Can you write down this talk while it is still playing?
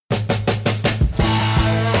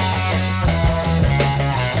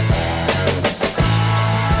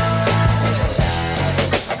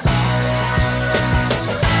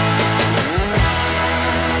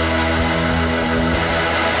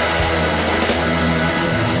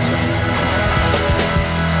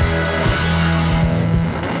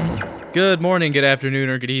Good morning, good afternoon,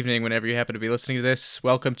 or good evening, whenever you happen to be listening to this.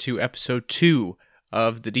 Welcome to episode 2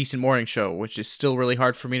 of the Decent Morning Show, which is still really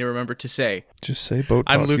hard for me to remember to say. Just say boat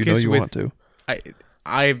talk. I'm Lucas. You know you want to.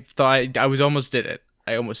 I thought I almost did it.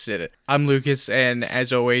 I'm Lucas, and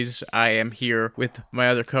as always, I am here with my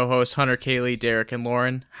other co-hosts, Hunter, Kaylee, Derek, and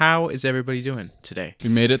Lauren. How is everybody doing today? We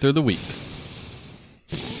made it through the week.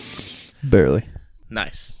 Barely.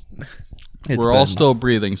 Nice. We're all still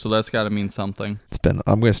breathing, so that's got to mean something.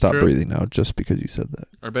 I'm going to stop True. breathing now just because you said that.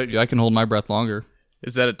 I bet you I can hold my breath longer.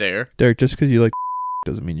 Is that a dare? Derek, just because you like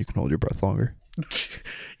doesn't mean you can hold your breath longer.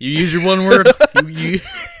 You use your one word. You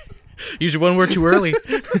use your one word too early.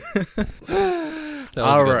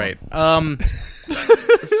 All right.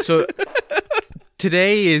 So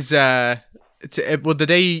today is the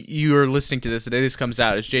day you are listening to this, the day this comes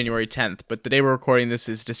out is January 10th, but the day we're recording this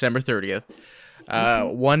is December 30th.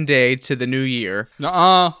 One day to the new year.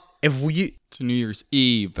 Nuh-uh. If we To New Year's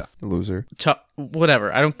Eve. Loser.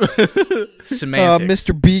 whatever. I don't. Semantics.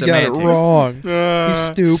 Mr. B got it wrong. He's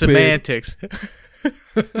stupid. Semantics.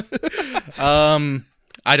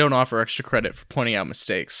 I don't offer extra credit for pointing out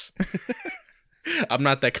mistakes. I'm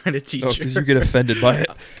not that kind of teacher. Oh, because you get offended by it.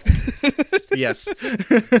 Yes.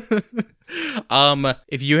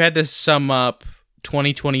 If you had to sum up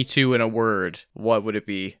 2022 in a word, what would it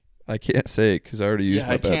be? I can't say it because I already used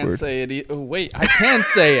my bad word. I can't say it. Oh, wait, I can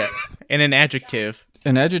say it. In an adjective.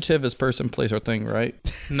 An adjective is person, place, or thing, right?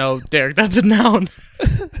 No, Derek, that's a noun.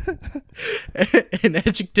 An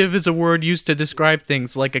adjective is a word used to describe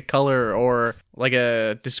things like a color or like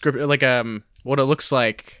a description, like what it looks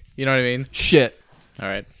like. You know what I mean? Shit. All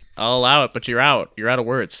right, I'll allow it, but you're out. You're out of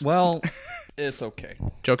words. Well, it's okay.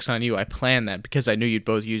 Joke's on you. I planned that because I knew you'd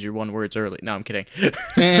both use your one words early. No, I'm kidding.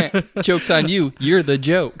 Joke's on you. You're the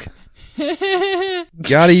joke.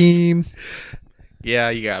 Got him. Yeah,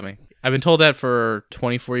 you got me. I've been told that for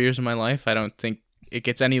 24 years of my life. I don't think it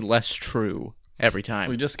gets any less true every time.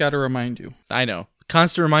 We just got to remind you. I know.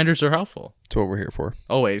 Constant reminders are helpful. That's what we're here for.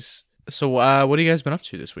 Always. So what have you guys been up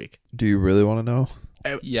to this week? Do you really want to know?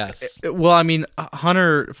 Yes. Well, I mean,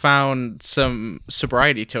 Hunter found some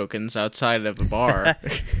sobriety tokens outside of a bar.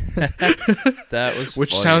 That was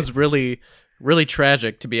Which funny. sounds really, really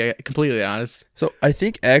tragic, to be completely honest. So I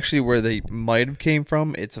think actually where they might have came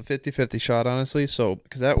from, it's a 50-50 shot, honestly. So,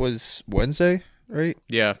 because that was Wednesday, right?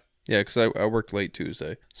 Yeah. Yeah, because I worked late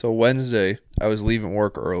Tuesday. So Wednesday, I was leaving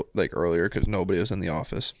work earlier because nobody was in the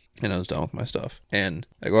office. And I was done with my stuff. And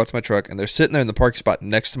I go out to my truck, and they're sitting there in the parking spot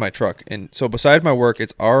next to my truck. And so beside my work,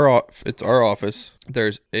 it's our office.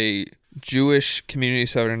 There's a Jewish community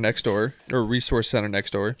center next door, or resource center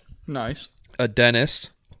next door. Nice. A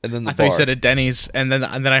dentist, and then the I bar. thought you said a Denny's, and then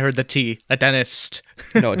I heard the T. A dentist.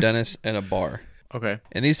 No, a dentist and a bar. Okay.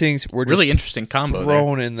 And these things were just Really interesting combo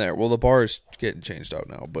thrown in there. Well, the bar is getting changed out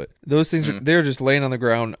now, but those things they're just laying on the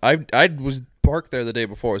ground. I was parked there the day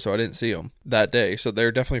before, so I didn't see them that day. So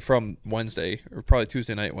they're definitely from Wednesday, or probably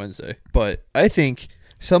Tuesday night, Wednesday. But I think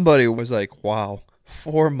somebody was like, wow,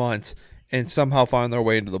 4 months, and somehow found their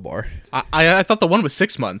way into the bar. I thought the one was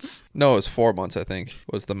 6 months. No, it was 4 months, I think,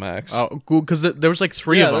 was the max. Oh, cool, because there was like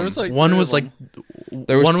three of them. there was like one three was of like them.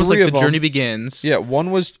 There was one was three like of the journey them. begins. Yeah,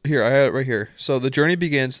 one was here. I had it right here. So the journey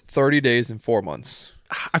begins 30 days and 4 months.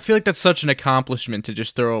 I feel like that's such an accomplishment to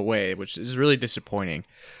just throw away, which is really disappointing.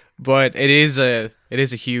 But it is a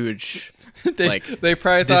huge They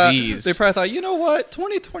probably disease. thought, you know what?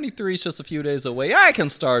 2023 is just a few days away. I can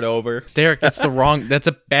start over. Derek, that's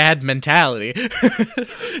a bad mentality.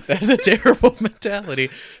 That's a terrible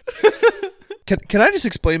mentality. Can I just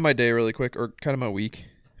explain my day really quick, or kind of my week,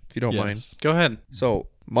 if you don't mind? Go ahead. So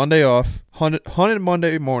Monday off, hunted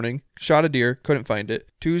Monday morning, shot a deer, couldn't find it.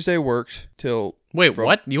 Tuesday worked till... Wait,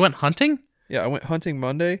 what? You went hunting? Yeah, I went hunting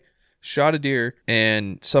Monday, shot a deer,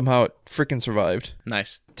 and somehow it freaking survived.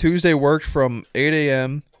 Nice. Tuesday worked from 8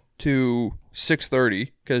 a.m. to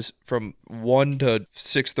 6:30, because from 1 to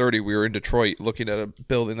 6:30 we were in Detroit looking at a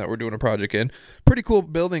building that we're doing a project in. Pretty cool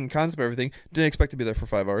building, concept, everything. Didn't expect to be there for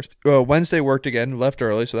 5 hours. Wednesday worked again, left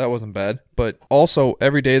early, so that wasn't bad. But also,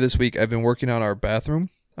 every day this week I've been working on our bathroom.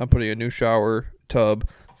 I'm putting a new shower, tub,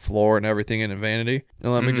 floor, and everything in vanity.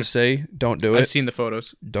 And let me just say, don't do it. I've seen the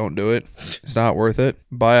photos. Don't do it. It's not worth it.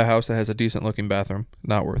 Buy a house that has a decent looking bathroom.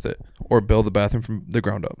 Not worth it. Or build the bathroom from the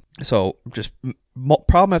ground up. So just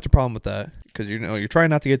problem after problem with that. Because you're trying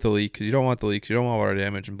not to get the leak, because you don't want the leak, 'cause you don't want water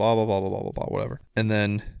damage, and blah, blah, blah, blah, blah, blah, blah, whatever. And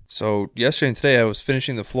then, so yesterday and today I was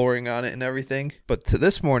finishing the flooring on it and everything. But to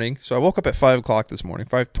this morning, so I woke up at 5 o'clock this morning,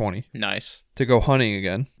 5:20. Nice. To go hunting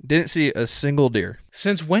again. Didn't see a single deer.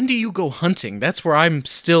 Since when do you go hunting? That's where I'm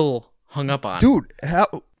still hung up on. Dude,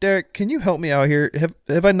 Derek, can you help me out here?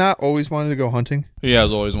 Have I not always wanted to go hunting? He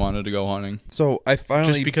has always wanted to go hunting. So I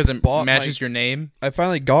finally Just because it matches your name, I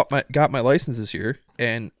finally got my license this year,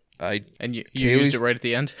 and and you used it right at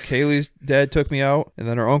the end. Kaylee's dad took me out, and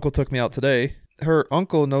then her uncle took me out today. Her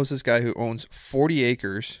uncle knows this guy who owns 40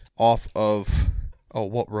 acres off of,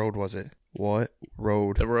 what road was it? What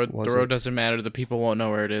road? The road was it? doesn't matter. The people won't know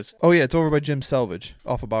where it is. Oh yeah, it's over by Jim Selvage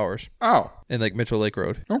off of Bowers Oh, in like Mitchell Lake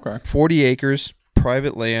Road. okay. 40 acres,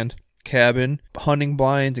 private land, cabin, hunting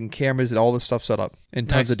blinds and cameras and all this stuff set up, and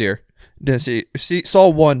tons Nice. of deer. Didn't saw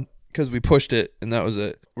one because we pushed it, and that was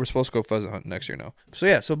it. We're supposed to go pheasant hunting next year now. So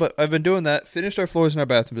yeah, but I've been doing that. Finished our floors in our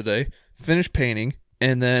bathroom today. Finished painting,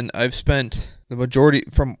 and then I've spent the majority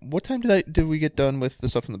from what time did we get done with the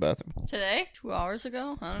stuff in the bathroom? Today? 2 hours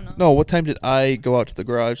ago? I don't know. No, what time did I go out to the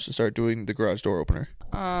garage to start doing the garage door opener?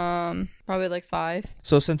 Probably like 5.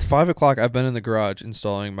 So since 5 o'clock, I've been in the garage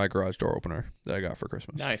installing my garage door opener that I got for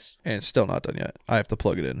Christmas. Nice. And it's still not done yet. I have to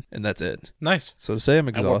plug it in, and that's it. Nice. So to say I'm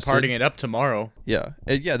And we're exhausted. partying it up tomorrow. Yeah.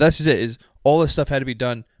 Yeah, that's just it. Is all this stuff had to be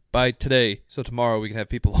done by today, so tomorrow we can have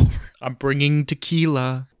people over. I'm bringing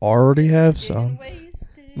tequila. Already have some.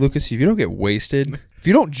 Lucas, if you don't get wasted, if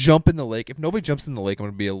you don't jump in the lake, if nobody jumps in the lake, I'm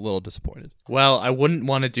going to be a little disappointed. Well, I wouldn't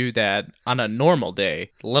want to do that on a normal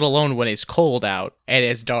day, let alone when it's cold out and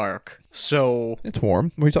it's dark. So It's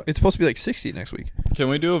warm. It's supposed to be like 60 next week. Can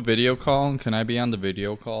we do a video call? Can I be on the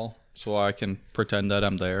video call so I can pretend that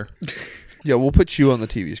I'm there? Yeah, we'll put you on the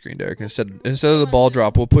TV screen, Derek. Instead of the ball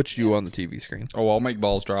drop, we'll put you on the TV screen. Oh, I'll make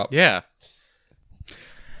balls drop. yeah.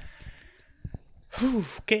 Whew,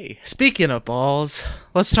 okay. Speaking of balls,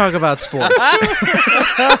 let's talk about sports.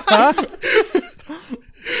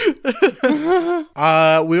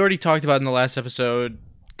 We already talked about in the last episode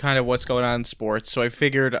kind of what's going on in sports, so I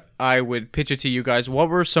figured I would pitch it to you guys. What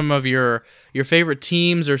were some of your favorite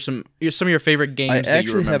teams or some of your favorite games I that you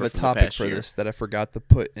actually remember have a from the topic past for year? this that I forgot to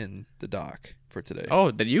put in the doc for today.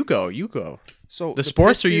 Oh, then you go. So The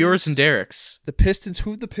sports are Pistons- yours and Derek's. The Pistons.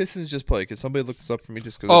 Who the Pistons just play? Can somebody look this up for me?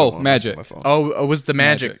 Just because. Oh, Magic. My phone. Oh, it was the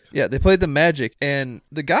Magic. Yeah, they played the Magic, and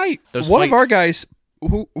the guy, There's one fight. of our guys,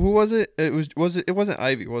 who was it? It wasn't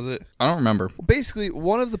Ivy, was it? I don't remember. Basically,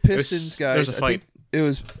 one of the Pistons guys. there's a I fight. think it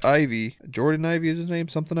was Ivy, Jordan Ivy is his name,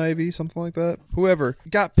 something Ivy, something like that. Whoever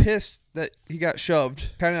got pissed that he got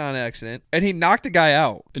shoved, kind of on accident, and he knocked a guy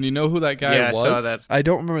out. And you know who that guy Yeah, was? I saw that. I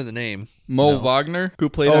don't remember the name. Mo No. Wagner, who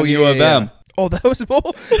played Oh on yeah, U of yeah, M. yeah. Oh, that was Mo.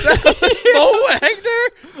 That was Mo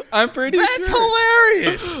Wagner. I'm pretty That's sure.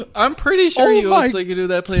 hilarious. I'm pretty sure Oh he my- was like a dude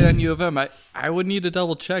that played on U of M. I would need to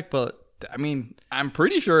double check, but I mean, I'm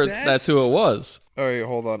pretty sure that's who it was. All right,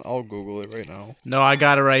 hold on. I'll Google it right now. No, I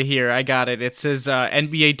got it right here. I got it. It says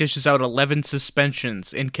NBA dishes out 11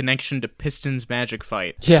 suspensions in connection to Pistons Magic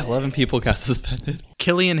fight. Yeah, 11 people got suspended.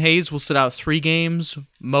 Killian Hayes will sit out 3 games.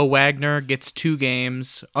 Mo Wagner gets 2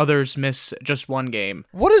 games. Others miss just 1 game.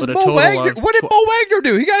 What is But a Mo total Wagner? of What did Mo Wagner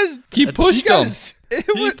do? He got his. He pushed got him. his- He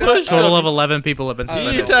was- pushed Total him. of 11 people have been He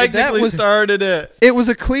suspended. technically was- started it. It was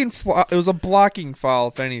a clean. It was a blocking foul,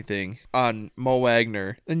 if anything, on Mo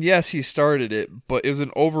Wagner. And yes, he started it, but it was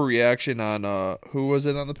an overreaction on who was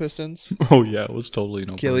it on the Pistons? Oh yeah, it was totally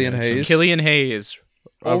no. Killian Hayes. Killian Hayes,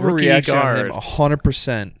 a rookie Overreaction on him, guard.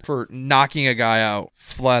 100% for knocking a guy out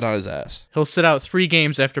flat on his ass. He'll sit out 3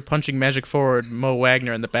 games after punching Magic forward Mo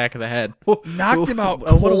Wagner in the back of the head. Knocked him out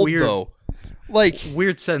Oh, what a cold weird- though. Like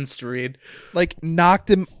Weird sentence to read. knocked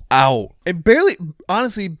him out and barely.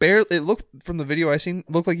 Honestly, barely. It looked from the video I seen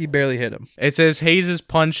looked like he barely hit him. It says Hayes'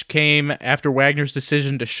 punch came after Wagner's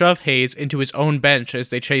decision to shove Hayes into his own bench as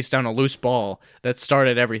they chased down a loose ball that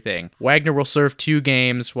started everything. Wagner will serve 2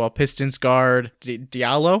 games, while Pistons guard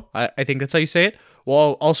Diallo, I think that's how you say it,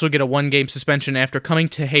 will also get a 1-game suspension after coming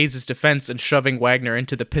to Hayes' defense and shoving Wagner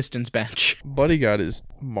into the Pistons bench. Buddy got his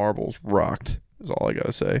marbles rocked. Is all I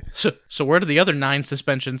gotta say. So where do the other 9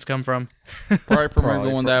 suspensions come from? Probably from Probably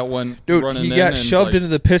the one that went Dude, running he in got and, shoved like, into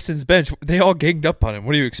the Pistons bench. They all ganged up on him.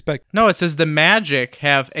 What do you expect? No, it says the Magic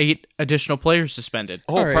have 8 additional players suspended.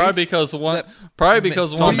 Oh, All right. probably because all once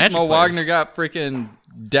Magic Mo players. Wagner got freaking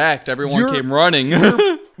decked, everyone You're- came running.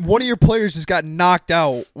 One of your players just got knocked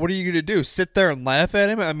out. What are you gonna do? Sit there and laugh at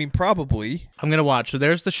him? I mean, probably. I'm going to watch. So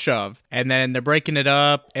there's the shove, and then they're breaking it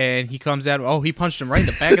up, and he comes out. Oh, he punched him right in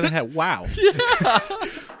the back of the head. Wow.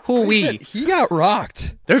 Hoo-wee. He got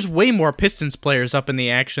rocked. There's way more Pistons players up in the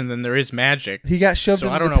action than there is Magic. He got shoved So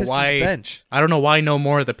into I don't the know Pistons why. bench. I don't know why no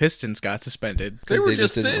more of the Pistons got suspended. They were They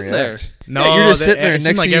just didn't sitting react. No, Yeah, you're just sitting there, It seemed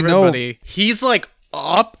next like thing you know- everybody. He's like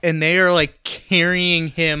up, and they are like carrying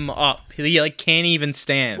him up. He like can't even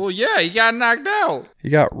stand. Well, yeah, he got knocked out. He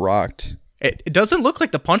got rocked. It doesn't look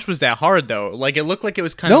like the punch was that hard though. Like it looked like it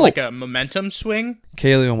was kind of No. like a momentum swing.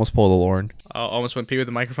 Kaylee almost pulled a Lauren. Almost went pee with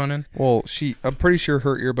the microphone in. Well, I'm pretty sure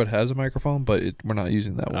her earbud has a microphone, but we're not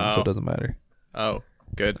using that one, so Oh. it doesn't matter. Oh,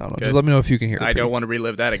 good. I don't know. Good. Just let me know if you can hear. I don't want to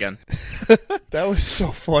relive that again. That was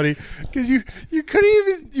so funny because you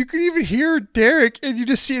couldn't even hear Derek, and you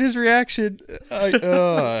just see his reaction.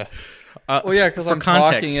 Well, yeah, because for I'm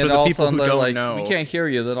context, talking for and the all of a people sudden who they're don't like, know. we can't hear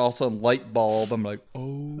you. Then all of a sudden, light bulb. I'm like, oh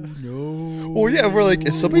no. Well, yeah, we're like,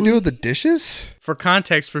 is somebody doing the dishes? For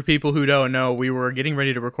context, for people who don't know, we were getting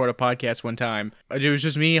ready to record a podcast one time. It was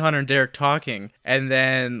just me, Hunter, and Derek talking, and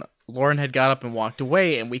then Lauren had got up and walked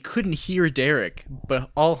away, and we couldn't hear Derek. But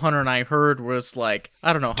all Hunter and I heard was like,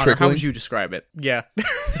 I don't know, Hunter, how Trickling? would you describe it? Yeah.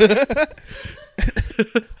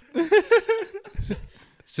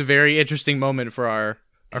 It's a very interesting moment for our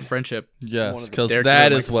friendship. Yes, because Derek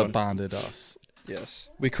that with a is what microphone. bonded us. Yes,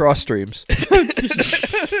 we cross streams.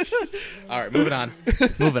 All right, moving on.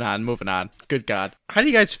 moving on. Good God. How do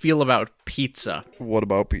you guys feel about pizza? What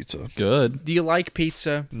about pizza? Good. Do you like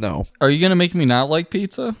pizza? No. Are you gonna make me not like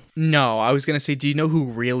pizza? No, I was going to say, do you know who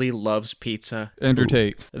really loves pizza? Andrew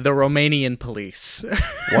Tate. The Romanian police.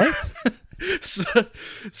 What?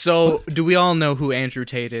 So, do we all know who Andrew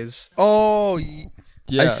Tate is? Oh,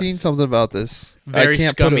 Yes. I seen something about this. Very I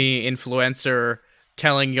can't put scummy influencer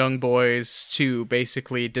telling young boys to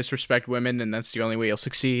basically disrespect women, and that's the only way you'll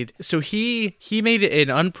succeed. So he made an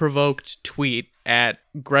unprovoked tweet at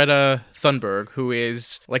Greta Thunberg, who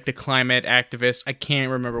is like the climate activist. I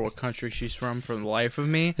can't remember what country she's from for the life of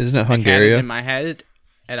me. Isn't it I had it Hungary in my head,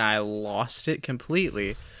 and I lost it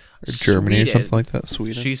completely. or Germany or Sweden. something like that?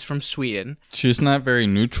 Sweden. She's from Sweden. She's not very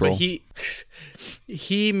neutral. But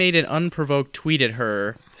he made an unprovoked tweet at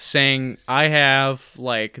her saying, I have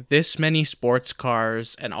like this many sports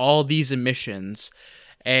cars and all these emissions,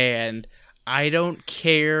 and I don't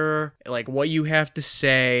care like what you have to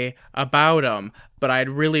say about them, but I'd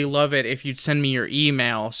really love it if you'd send me your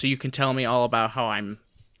email so you can tell me all about how I'm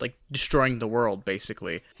like destroying the world,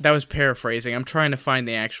 basically. That was paraphrasing. I'm trying to find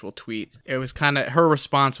the actual tweet. It was kind of, her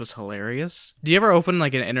response was hilarious. Do you ever open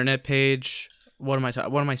like an internet page? What am I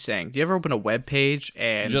saying? Do you ever open a web page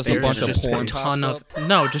and Just a there's bunch of just porn a ton pops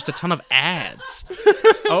of just a ton of ads?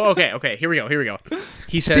 Oh, okay. Here we go.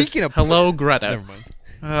 He says, Speaking of "Hello, Greta." Never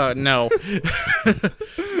mind. No.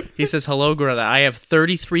 He says, "Hello, Greta. I have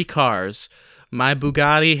 33 cars. My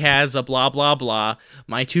Bugatti has a blah, blah, blah.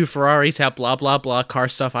 My 2 Ferraris have blah, blah, blah car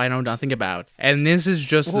stuff I know nothing about. And this is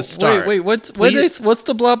just the start." Wait, what's Please- what's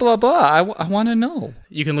the blah blah blah? I want to know.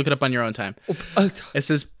 You can look it up on your own time. It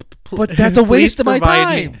says, But that's a waste of my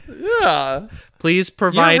provide me- time. Yeah. Please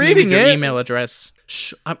provide me reading with your it. email address.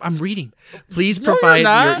 Shh, I'm reading. Please No, you're provide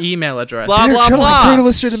not. your email address. Blah, Derek, blah, shut up. blah. I'm trying to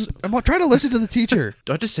listen to I'm trying to listen to the teacher.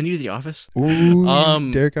 Do I have to send you to the office?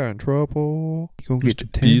 Ooh, Derek got in trouble. You gonna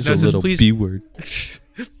get the B's No, a it says little please- B word.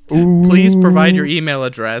 Please provide your email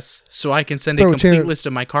address so I can send a Throw a complete chair. list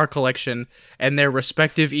of my car collection and their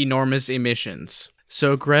respective enormous emissions.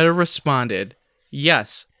 So Greta responded,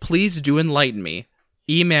 "Yes, please do enlighten me.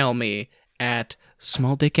 Email me at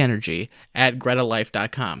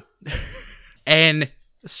smalldickenergy@gretalife.com." And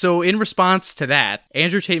so in response to that,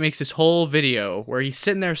 Andrew Tate makes this whole video where he's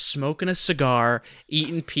sitting there smoking a cigar,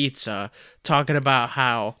 eating pizza, talking about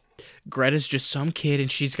how Greta's just some kid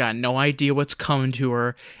and she's got no idea what's coming to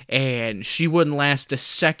her, and she wouldn't last a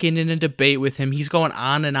second in a debate with him. He's going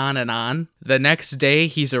on and on and on. The next day,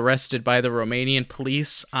 he's arrested by the Romanian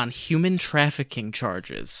police on human trafficking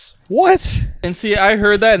charges. What? And see, I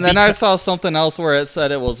heard that, and then I saw something else where it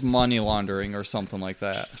said it was money laundering or something like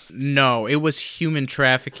that. No, it was human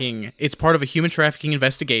trafficking. It's part of a human trafficking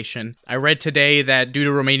investigation. I read today that due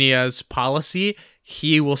to Romania's policy,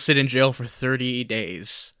 he will sit in jail for 30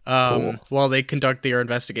 days while they conduct their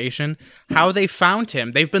investigation. How they found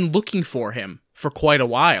him, they've been looking for him for quite a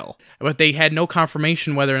while, but they had no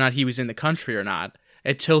confirmation whether or not he was in the country or not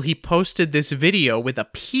until he posted this video with a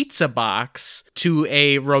pizza box to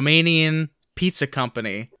a Romanian pizza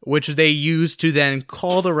company, which they used to then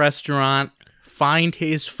call the restaurant, find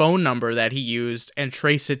his phone number that he used, and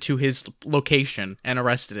trace it to his location and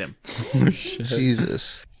arrested him.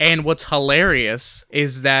 Jesus. And what's hilarious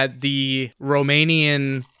is that the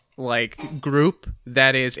Romanian group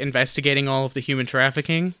that is investigating all of the human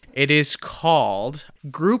trafficking, it is called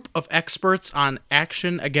Group of Experts on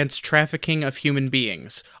Action Against Trafficking of Human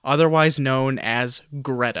Beings, otherwise known as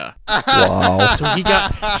Greta. Wow. So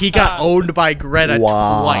he got owned by Greta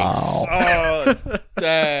twice. Oh,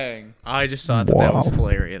 dang. I just thought that was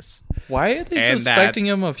hilarious. Why are they And suspecting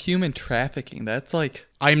him of human trafficking? That's like...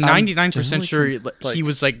 I'm 99% sure generally he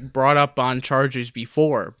was brought up on charges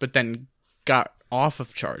before, but then got off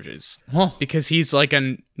of charges Huh. because he's like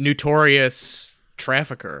a notorious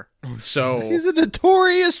trafficker. So He's a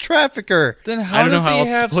notorious trafficker Then I how don't know does how he else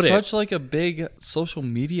to have put it. such like a big social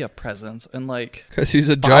media presence and like? because he's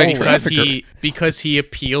a giant because trafficker. because he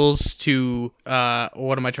appeals to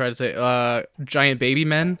what am I trying to say? Giant baby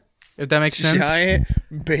men, if that makes sense. Giant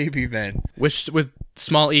baby men. With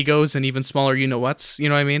small egos and even smaller you know what's, you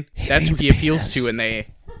know what I mean? That's who he appeals to, and they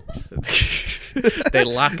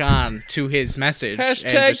lock on to his message. and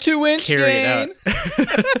Hashtag just 2-inch carry it out.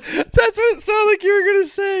 That's what it sounded like you were gonna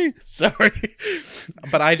say. Sorry,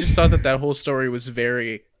 but I just thought that whole story was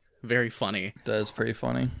very, very funny. That is pretty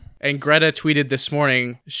funny. And Greta tweeted this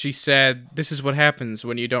morning. She said, "This is what happens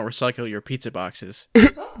when you don't recycle your pizza boxes."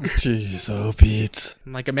 Jeez, oh Pete.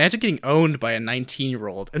 I'm like, imagine getting owned by a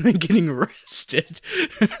 19-year-old and then getting arrested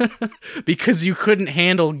because you couldn't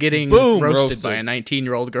handle getting Boom, roasted by roasted. a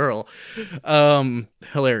 19-year-old girl.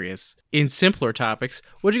 Hilarious. In simpler topics,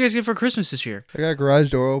 what did you guys get for Christmas this year? I got a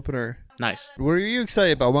garage door opener. Nice. What are you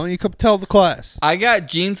excited about? Why don't you come tell the class? I got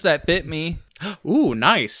jeans that fit me, Ooh,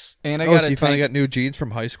 nice. and I Oh, got so a you finally tank. got new jeans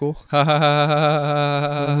from high school?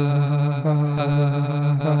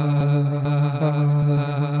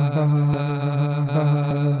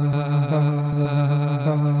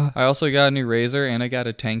 I also got a new razor, and I got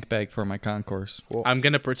a tank bag for my concourse. I'm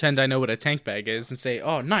going to pretend I know what a tank bag is and say,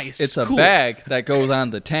 oh, nice. It's a cool. bag that goes on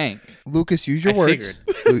the tank. Lucas, use your I words.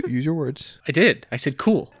 Use your words. I did. I said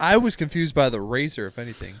cool. I was confused by the razor, if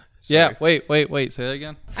anything. Yeah, wait. Say that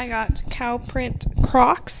again. I got cow print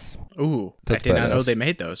Crocs. Ooh, That's I did not know badass. they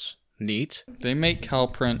made those. Neat. They make cow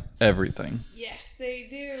print everything. Yes, they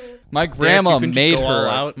do. My grandma you can just made go all her.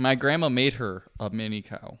 out. My grandma made her a mini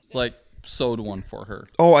cow. Like sewed one for her.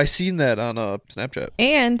 Oh, I seen that on Snapchat.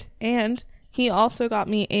 And he also got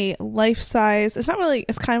me a life size. It's not really.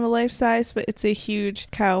 It's kind of a life size, but it's a huge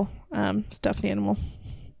cow stuffed animal.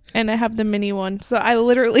 And I have the mini one, so I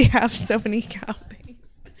literally have so many cow things.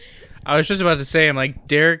 I was just about to say, I'm like,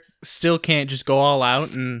 Derek still can't just go all out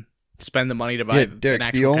and spend the money to buy Yeah, Derek, an the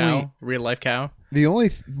actual only- cow, real life cow. The only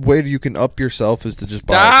way you can up yourself is to just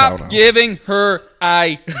buy a cow Stop now. giving her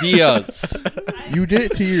ideas. You did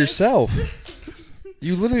it to yourself.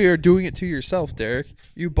 You literally are doing it to yourself, Derek.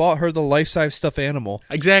 You bought her the life-size stuffed animal.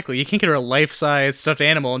 Exactly. You can't get her a life-size stuffed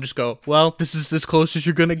animal and just go, well, this is as close as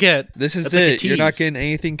you're going to get. This is That's like a it. You're not tease. getting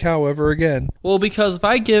anything cow ever again. Well, because if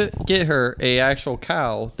I get her a actual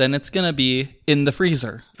cow, then it's gonna be in the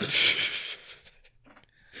freezer.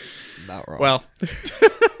 Not wrong. Well,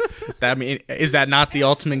 is that not the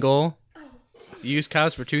ultimate goal? You use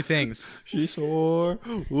cows for two things. She's sore.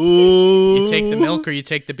 You take the milk or you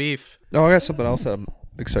take the beef. Oh, I got something else that I'm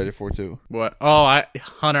excited for too. What? Oh,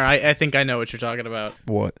 Hunter, I think I know what you're talking about.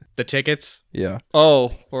 What? The tickets. Yeah.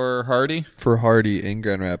 Oh, for Hardy? For Hardy in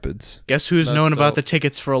Grand Rapids. Guess who's That's known about dope. the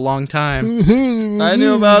tickets for a long time? I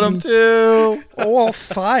knew about him too. Oh, well,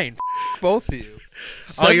 fine. Both of you.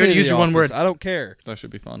 Send you're me gonna to use the your one office. word. I don't care. That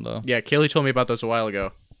should be fun though. Yeah, Kaylee told me about those a while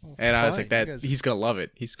ago. And I was fine, like, that you guys- he's gonna love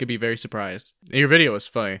it. He's gonna be very surprised. And your video was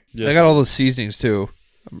funny. I got all those seasonings too.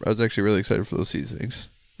 I was actually really excited for those seasonings.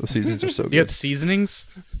 Those seasonings are so You good. got seasonings?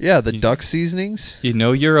 Yeah, the duck seasonings. You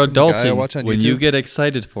know you're guy I adulting watch on when you YouTube. get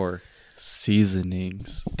excited for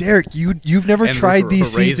seasonings. Derek, you've never And tried r-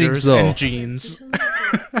 these razors seasonings though. and jeans.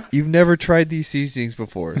 You've never tried these seasonings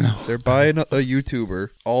before. They're by a YouTuber.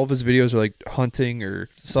 All of his videos are like hunting or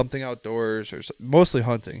something outdoors or mostly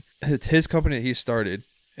hunting. It's his company that he started,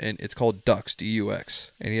 and it's called Dux,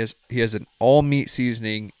 DUX. And he has an all meat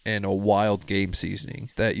seasoning and a wild game seasoning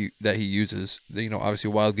that he uses. You know, obviously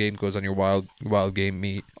wild game goes on your wild game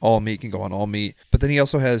meat. All meat can go on all meat. But then he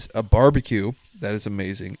also has a barbecue that is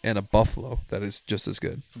amazing and a buffalo that is just as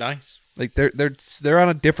good. Nice. Like they're on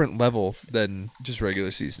a different level than just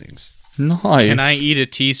regular seasonings. Nice. Can I eat a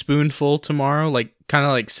teaspoonful tomorrow? Like, kind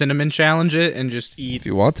of like cinnamon challenge it and just eat If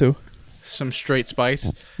you want to, some straight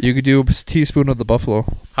spice? you could do a teaspoon of the buffalo.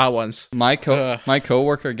 Hot ones. My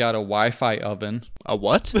coworker got a Wi-Fi oven. A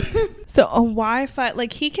what? So a Wi-Fi,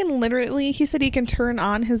 like he said he can turn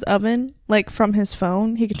on his oven like from his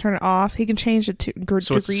phone. He can turn it off. He can change it to So it's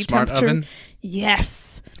a degree smart temperature. oven?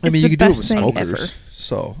 Yes. I mean, It's you the could do it best with thing smokers. ever.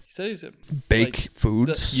 So He said he's a, bake like,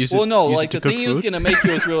 foods. Use well, it- no, use like it to the thing cook he was food? gonna make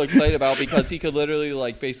he was real excited about because he could literally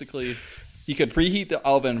like basically he could preheat the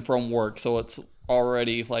oven from work so it's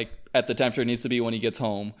already like at the temperature it needs to be when he gets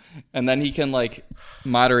home, and then he can like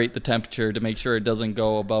moderate the temperature to make sure it doesn't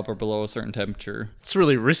go above or below a certain temperature. It's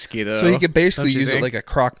really risky, though. So you could basically don't you use it think? like a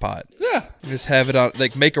crock pot. Yeah, Just have it on,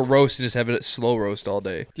 like make a roast and just have it at slow roast all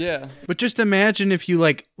day. yeah. But just imagine if you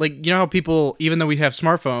like you know how people, even though we have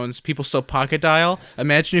smartphones, people still pocket dial.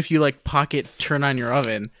 Imagine if you like pocket turn on your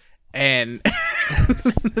oven and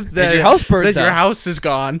that your house burns that your down. house is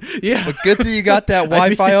gone. Yeah. But good thing you got that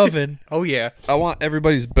Wi-Fi oven. Oh yeah. I want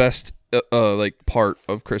everybody's best like part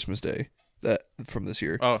of Christmas Day that from this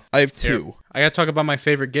year. Oh, I have here. two. I gotta talk about my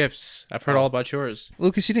favorite gifts. I've heard all about yours.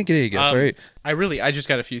 Lucas, you didn't get any gifts, Um, right? I just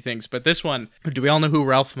got a few things, but this one. Do we all know who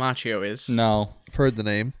Ralph Macchio is? No. I've heard the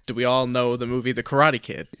name. Do we all know the movie The Karate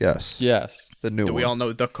Kid? Yes. Yes. The new Do one. we all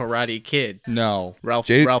know The Karate Kid? No. Ralph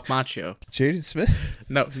Jaden- Macchio. Jaden Smith?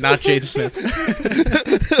 No, not Jaden Smith.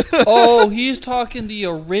 Oh, he's talking the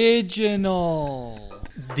original.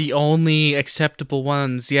 The only acceptable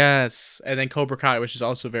ones, yes. And then Cobra Kai, which is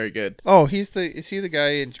also very good. Oh, is he the guy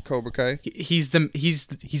in Cobra Kai? He's the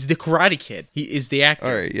Karate Kid. He is the actor.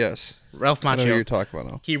 All right, yes. Ralph I know who you're Macchio. talking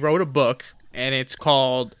about now. He wrote a book, and it's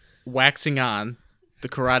called Waxing On: The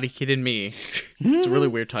Karate Kid and Me. It's a really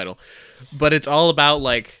weird title, but it's all about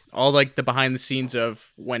all the behind the scenes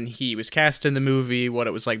of when he was cast in the movie, what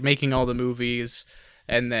it was like making all the movies,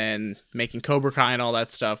 and then making Cobra Kai and all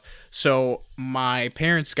that stuff. So my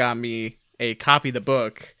parents got me a copy of the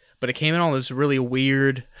book, but it came in all this really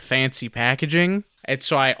weird, fancy packaging. And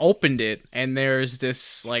so I opened it, and there's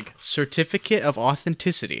this certificate of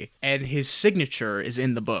authenticity, and his signature is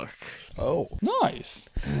in the book. Oh. Nice.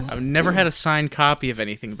 I've never had a signed copy of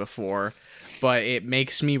anything before, but it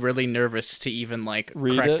makes me really nervous to even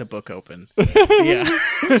Read crack it? the book open. Yeah.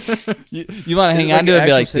 You want to hang Like on to it and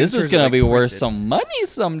be actual like, this is signatures, going to be worth printed. some money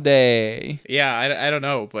someday. Yeah, I don't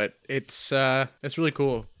know, but it's really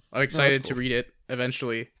cool. I'm excited to read it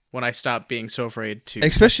eventually when I stop being so afraid to.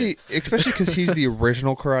 Especially because he's the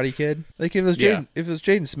original Karate Kid. Like if it was Yeah.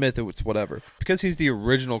 Jaden Smith, it was whatever. Because he's the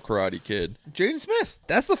original Karate Kid. Jaden Smith.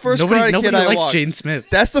 That's the first Nobody Karate Kid I likes watched. Jaden Smith.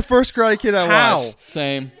 That's the first Karate Kid I How? watched.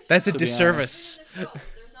 Same. That's a to be disservice. There's not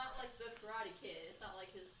like the Karate Kid. It's not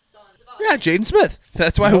like his son. It's about Yeah, Jaden Smith.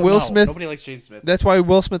 That's why No, Will no, Smith. Nobody likes Jaden Smith. That's why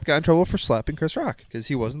Will Smith got in trouble for slapping Chris Rock because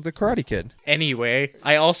he wasn't the Karate Kid. Anyway,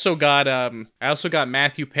 I also got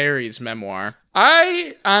Matthew Perry's memoir.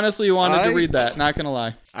 I honestly wanted I- to read that, not going to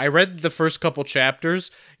lie. I read the first couple chapters.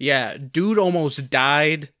 Yeah, dude almost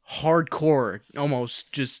died hardcore.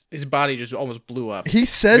 Almost just his body just almost blew up. He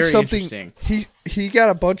says Very something. interesting. He got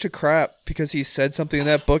a bunch of crap because he said something in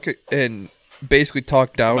that book and basically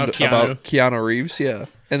talked down About about Keanu Reeves. Yeah,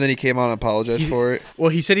 and then he came out and apologized for it. Well,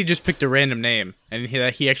 he said he just picked a random name, and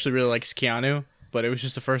he actually really likes Keanu, but it was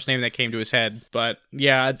just the first name that came to his head. But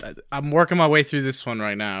yeah, I'm working my way through this one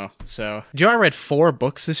right now. So, do you know I read 4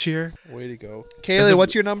 books this year? Way to go, Kaylee.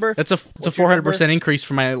 What's your number? It's a What's your number? 400% increase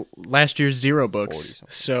from my last year's 0 books. 40-something.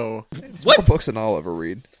 So, It's more books than I'll ever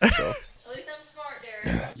read. So. At least I'm smart,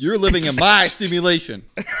 Derek. You're living in my simulation.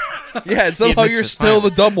 Yeah, and somehow admits you're it, still finally.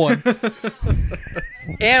 the dumb one.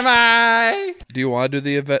 Am I? Do you want to do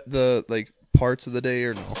the event, the parts of the day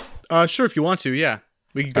or no? sure, if you want to, yeah,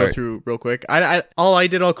 we can go Alright. through real quick. All I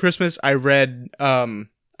did all Christmas, I read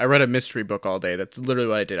a mystery book all day. That's literally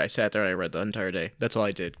what I did. I sat there and I read the entire day. That's all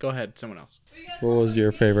I did. Go ahead, someone else. What was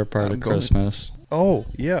your favorite part of going- Christmas? Oh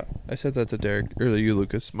yeah, I said that to Derek earlier. You,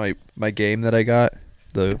 Lucas, my game that I got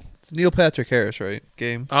it's Neil Patrick Harris, right?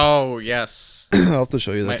 Game. Oh yes, I'll have to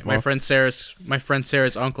show you that my tomorrow. friend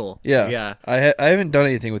Sarah's uncle. Yeah, yeah. I haven't done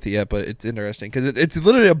anything with it yet, but it's interesting because it's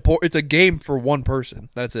literally it's a game for one person.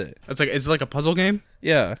 That's it. It's like a puzzle game.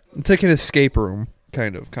 Yeah, it's like an escape room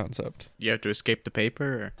kind of concept. You have to escape the paper.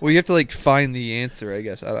 Or... Well, you have to find the answer. I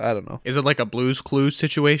guess I don't know. Is it like a Blue's Clues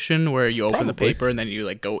situation where you open the Probably. paper and then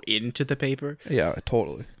you go into the paper? Yeah,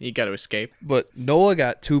 totally. You got to escape. But Noah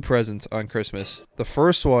got 2 presents on Christmas. The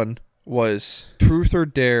first one was Truth or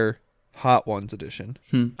Dare Hot Ones edition.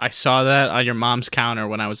 I saw that on your mom's counter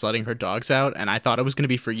when I was letting her dogs out, and I thought it was going to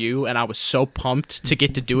be for you, and I was so pumped to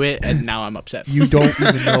get to do it, and now I'm upset. You don't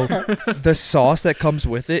even know the sauce that comes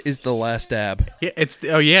with it is the last dab. Yeah, it's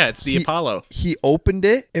the He- Apollo. He opened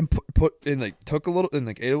it and put and took a little and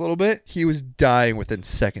ate a little bit. He was dying within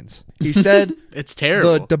seconds. He said It's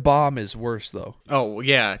terrible. the bomb is worse though. Oh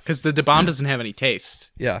yeah, because the bomb doesn't have any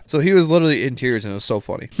taste. Yeah, so he was literally in tears and it was so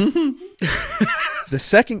funny. The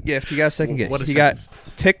second gift, he got a second gift. What a He got sentence.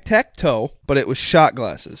 tic-tac-toe, but it was shot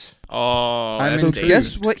glasses. Oh, I'm that's So intrigued.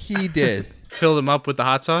 dangerous. guess what he did? Filled them up with the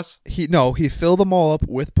hot sauce. He filled them all up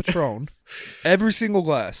with Patron. Every single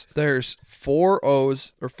glass. There's 4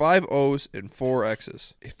 O's or 5 O's and 4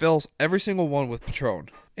 X's. He fills every single one with Patron.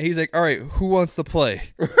 And he's like, all right, who wants to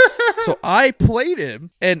play? So I played him,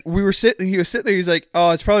 and he was sitting there, he's like, oh,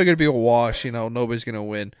 it's probably going to be a wash, nobody's going to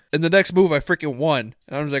win. And the next move, I freaking won.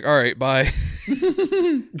 And I was like, all right, bye.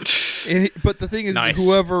 But the thing is, Nice.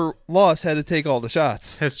 whoever lost had to take all the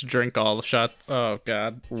shots. Has to drink all the shots. Oh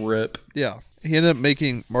god. Rip. Yeah. He ended up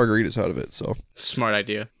making margaritas out of it, so Smart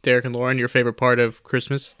idea. Derek and Lauren, your favorite part of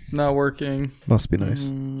Christmas? Not working. must be nice.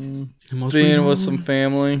 Being with some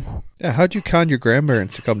family. Yeah, how'd you con your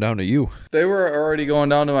grandparents to come down to you? They were already going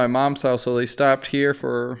down to my mom's house, so they stopped here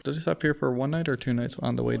for... Did they stop here for one night or 2 nights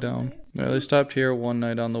on the way down? Yeah, they stopped here one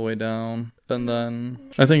night on the way down. And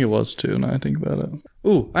then... I think it was 2, now I think about it.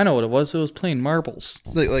 Ooh, I know what it was. It was playing marbles.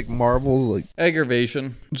 Like marble, like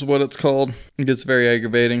Aggravation is what it's called. It gets very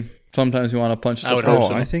aggravating. Sometimes you want to punch the would oh,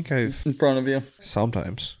 person I think I've in front of you.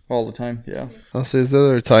 sometimes. All the time, yeah. I'll say, is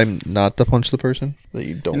there a time not to punch the person that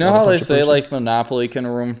you don't? You know wanna how they punch a say, person? like, Monopoly can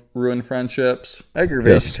ruin friendships?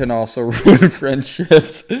 Aggravation Yes. can also ruin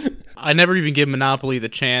friendships. I never even give Monopoly the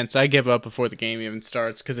chance. I give up before the game even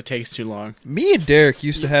starts because it takes too long. Me and Derek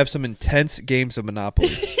used to have some intense games of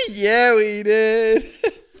Monopoly. Yeah, we did.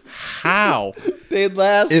 How? They'd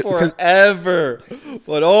last It- 'cause- forever.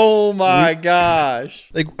 But oh my gosh.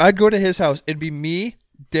 Like I'd go to his house, it'd be me,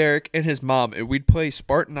 Derek, and his mom, and we'd play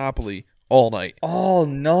Spartanopoly all night. All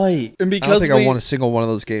night. And I don't because think I won a single one of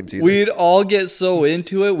those games either. we'd all get so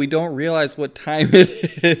into it, we don't realize what time it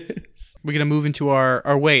is. We're gonna move into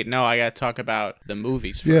our wait, no, I gotta talk about the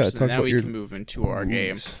movies first. Yeah, and talk then about we your can move into our game.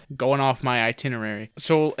 movies. Going off my itinerary.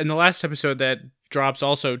 So in the last episode that drops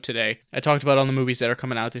also today, I talked about all the movies that are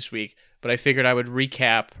coming out this week, but I figured I would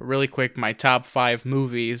recap really quick my top 5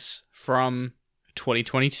 movies from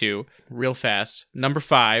 2022 real fast. Number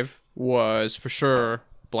 5 was for sure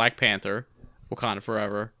Black Panther, Wakanda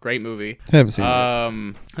Forever. Great movie. I haven't seen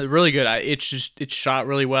it. Really good. It's shot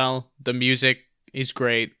really well. The music is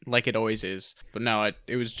great, like it always is. But no,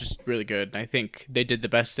 it was just really good. I think they did the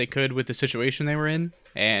best they could with the situation they were in,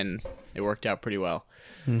 and it worked out pretty well.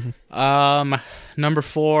 Number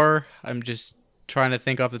 4, I'm just trying to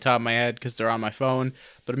think off the top of my head because they're on my phone,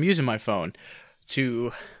 but I'm using my phone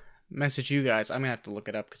to message you guys. I'm gonna have to look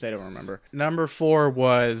it up because I don't remember. Number 4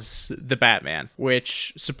 was The Batman,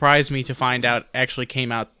 which surprised me to find out actually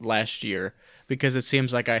came out last year because it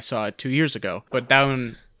seems like I saw it 2 years ago. But that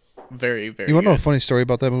one, very, very You want to know a good. funny story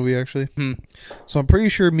about that movie, actually? So I'm pretty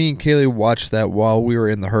sure me and Kaylee watched that while we were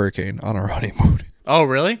in the hurricane on our honeymoon. Oh,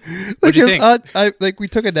 really? Like, What'd you it was think? odd. Like we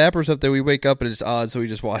took a nap or something. We wake up and it's odd, so we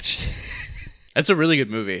just watched. That's a really good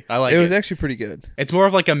movie. I like It it. was actually pretty good. It's more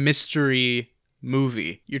of like a mystery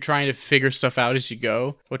movie. You're trying to figure stuff out as you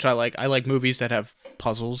go, which I like. I like movies that have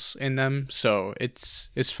puzzles in them, so it's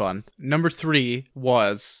fun. Number 3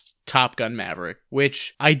 was Top Gun Maverick,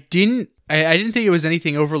 which I didn't think it was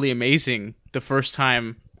anything overly amazing the first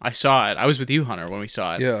time I saw it. I was with you, Hunter, when we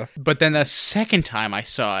saw it. Yeah. But then the second time I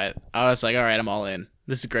saw it, I was like, all right, I'm all in.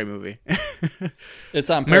 This is a great movie. It's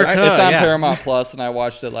on, America, yeah. Paramount Plus, and I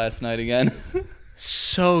watched it last night again.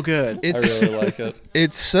 So good. I It's really like it.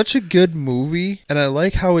 it's such a good movie, and I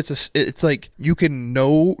like how it's like you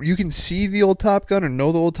can see the old Top Gun or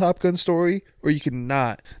know the old Top Gun story, or you can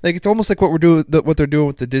not. Like it's almost like what they're doing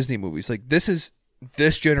with the Disney movies. Like this is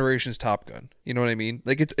this generation's Top Gun. You know what I mean?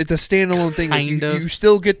 Like it's a standalone thing. Like Kind of. you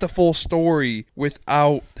still get the full story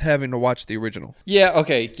without having to watch the original. Yeah,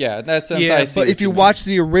 okay, yeah. In that sense, Yeah, I see But what if you mean. watch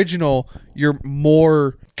the original, you're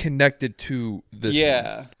more connected to this.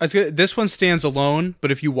 Yeah. This one stands alone,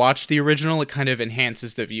 but if you watch the original, it kind of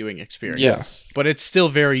enhances the viewing experience. Yes. But it's still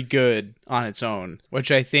very good on its own,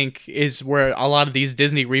 which I think is where a lot of these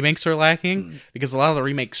Disney remakes are lacking, because a lot of the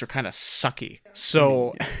remakes are kind of sucky.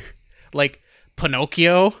 So, like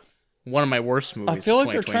Pinocchio, one of my worst movies. I feel of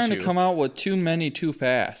like they're trying to 2022. come out with too many too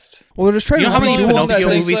fast. Well, they're just trying You know to how many Everyone that Pinocchio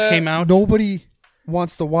thinks movies that- came out? Nobody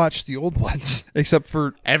wants to watch the old ones except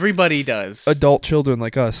for Everybody does. adult children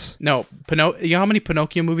like us. No, you know how many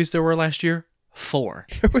Pinocchio movies there were last year? 4.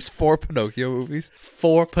 There was 4 Pinocchio movies.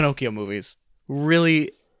 4 Pinocchio movies.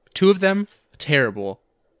 Really, 2 of them terrible.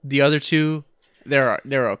 The other 2, they're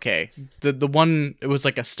okay. The one, it was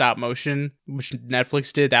like a stop motion, which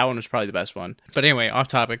Netflix did. That one was probably the best one. But anyway, off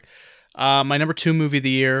topic. My number 2 movie of the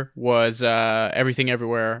year was Everything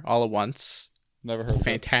Everywhere All at Once. Never heard of it.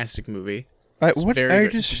 Fantastic movie. I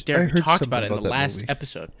Derek heard talked something about it in the that last movie.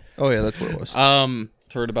 episode. Oh yeah, that's what it was.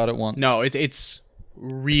 Heard about it once. No, it's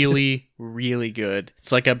really really good.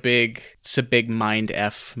 It's a big mind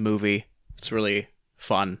f movie. It's really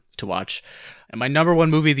fun to watch. And my number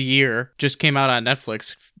 1 movie of the year just came out on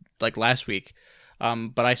Netflix like last week,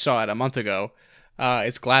 but I saw it a month ago.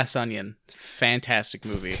 It's Glass Onion. Fantastic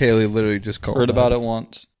movie. Kaylee literally just called. Heard about it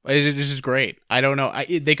once. This is great. I don't know.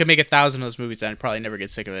 They could make 1,000 of those movies and I'd probably never get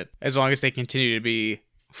sick of it, as long as they continue to be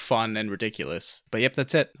fun and ridiculous. But yep,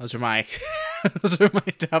 that's it. Those are my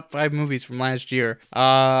top 5 movies from last year.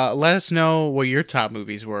 Let us know what your top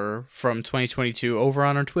movies were from 2022 over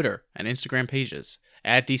on our Twitter and Instagram pages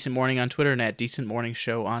at Decent Morning on Twitter and at Decent Morning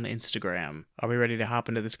Show on Instagram. Are we ready to hop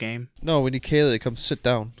into this game? No, we need Kaylee to come sit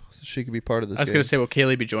down so she can be part of this I was game. going to say, will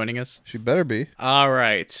Kaylee be joining us? She better be. All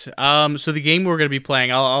right. So the game we're going to be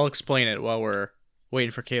playing, I'll explain it while we're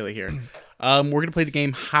waiting for Kaylee here. We're going to play the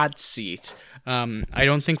game Hot Seat. I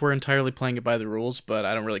don't think we're entirely playing it by the rules, but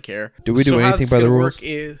I don't really care. Do we do how anything this is by the gonna rules? work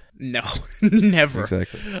is- no, never.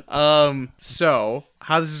 Exactly. So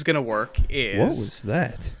how this is gonna work is What was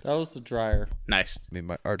that? That was the dryer. nice. I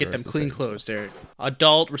mean, our Get them dress is clean the same, clothes, Derek.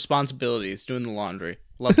 Adult responsibilities, doing the laundry.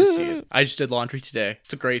 Love to see it. I just did laundry today.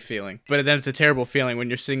 It's a great feeling. But then it's a terrible feeling when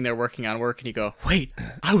you're sitting there working on work and you go, wait,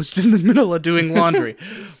 I was in the middle of doing laundry.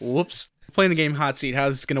 Whoops. Playing the game Hot Seat, how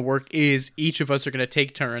this is going to work is each of us are going to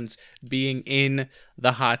take turns being in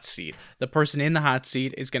the hot seat. The person in the hot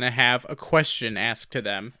seat is going to have a question asked to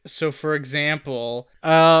them. So, for example,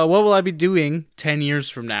 what will I be doing 10 years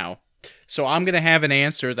from now? So I'm going to have an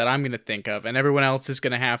answer that I'm going to think of, and everyone else is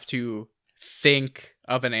going to have to think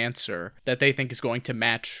of an answer that they think is going to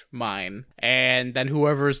match mine. And then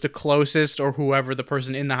whoever is the closest or whoever the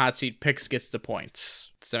person in the hot seat picks gets the points.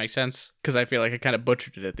 Does that make sense? Because I feel like I kind of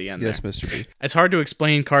butchered it at the end Yes, there. Mr. B. It's hard to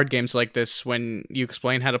explain card games like this when you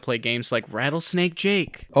explain how to play games like Rattlesnake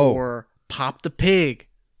Jake or Pop the Pig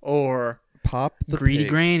or Pop the Greedy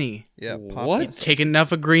pig. Granny. Yeah, pop What? the- Take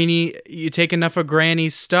enough of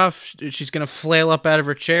Granny's stuff, she's gonna flail up out of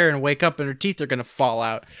her chair and wake up and her teeth are gonna fall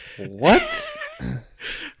out. What?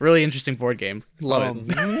 Really interesting board game. Love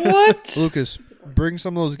it. What? Lucas, bring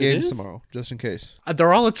some of those games is? tomorrow, just in case.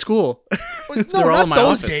 They're all at school. No, They're all in my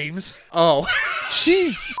office. games. Oh.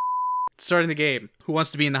 Jeez. Starting the game. Who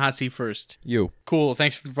wants to be in the hot seat first? You. Cool.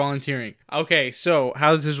 Thanks for volunteering. Okay, so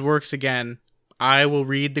how this works again. I will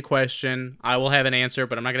read the question. I will have an answer,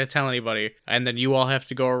 but I'm not going to tell anybody. And then you all have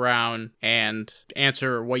to go around and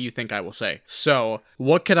answer what you think I will say. So,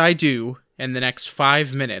 what could I do in the next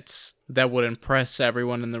 5 minutes that would impress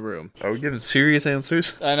everyone in the room? Are we giving serious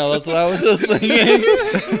answers? I know, that's what I was just thinking.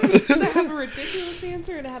 To have a ridiculous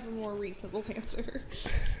answer and to have a more reasonable answer.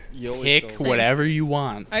 You always Pick go- whatever you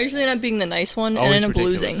want. I usually end up being the nice one Always and end up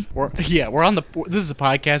ridiculous. losing. We're on the. This is a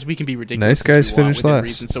podcast. We can be ridiculous. Nice as guys we want finish within last.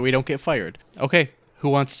 reason, so we don't get fired. Okay, who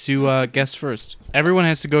wants to guess first? Everyone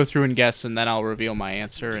has to go through and guess, and then I'll reveal my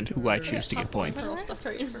answer and who I choose to get points.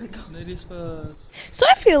 Ladies first. So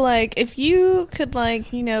I feel like if you could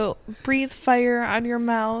breathe fire out of your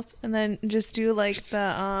mouth and then just do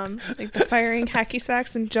the firing hacky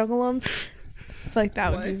sacks and juggle them, I feel like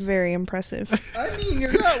that would be very impressive. I mean,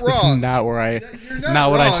 you're not This is wrong. not where I. You're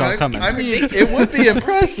not what I wrong. saw coming. I mean, it would be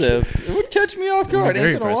impressive. It would catch me off guard.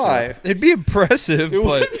 Very Ain't gonna impressive. lie. It'd be impressive, It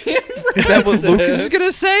but would be impressive. is that what Lucas is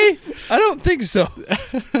gonna say? I don't think so.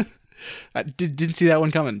 I didn't see that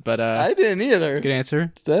one coming, but I didn't either. good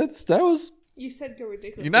answer. That was You said go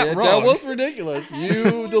ridiculous. You're not yeah, wrong. that was ridiculous.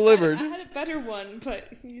 You delivered. I had a better one, but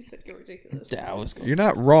you said go ridiculous. That was good. You're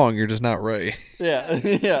not wrong. You're just not right. Yeah,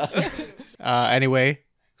 yeah. Anyway,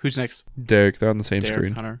 who's next? Derek, they're on the same Derek,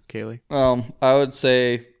 screen. Hunter, Kaylee. I would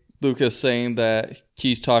say Lucas saying that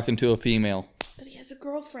he's talking to a female. But he has a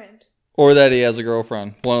girlfriend. Or that he has a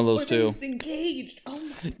girlfriend. One of those Or that two. he's engaged. Oh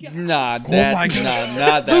my god. Nah, that, my God.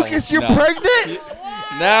 not that Lucas, one. you're No. pregnant.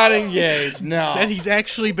 Not engaged. No. That he's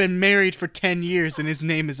actually been married for 10 years and his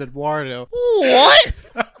name is Eduardo. What?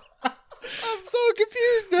 I'm so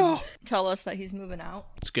confused now. Tell us that he's moving out.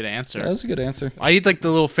 It's a good answer. That's a good answer. I need the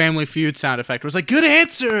little Family Feud sound effect where it's like, good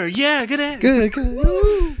answer. Yeah, good answer. Good.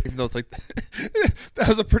 Woo. Even though it's like that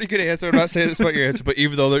was a pretty good answer. I'm not saying this about your answer, but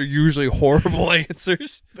even though they're usually horrible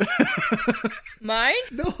answers. Mine?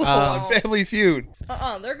 No, on Family Feud.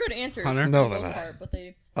 They're good answers. Hunter? For No, the they're most not. part, but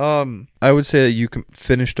they. I would say that you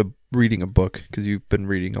finished reading a book because you've been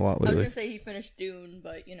reading a lot I was lately. gonna say he finished Dune,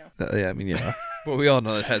 but Yeah, I mean, yeah. Well, we all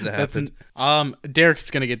know that had to That's happen. Derek's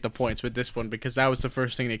gonna get the points with this one because that was the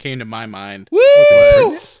first thing that came to my mind. Woo!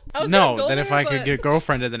 I was No, gonna go that if there, I could but- get a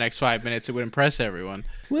girlfriend in the next 5 minutes, it would impress everyone.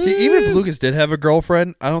 See, even if Lucas did have a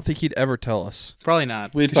girlfriend, I don't think he'd ever tell us. Probably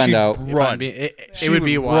not. We'd find She'd out. If I'm Run. it She would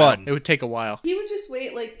be a would while. run. It would take a while. He would just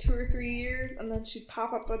wait like 2 or 3 years, and then she'd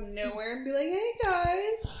pop up out of nowhere and be like, "Hey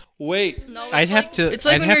guys." Wait. No, it's I'd have like- to- It's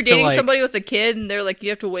like I'd when have you're to, dating like- somebody with a kid, and they're like, you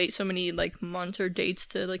have to wait so many months or dates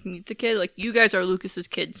to meet the kid. Like, you guys are Lucas's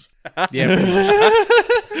kids. Yeah. pretty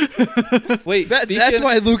much. Wait. That's speaking-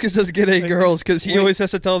 why Lucas doesn't get any girls, because he always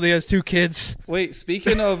has to tell them he has 2 kids. Wait.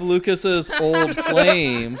 Speaking of Lucas's old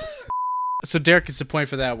flames. So Derek gets the point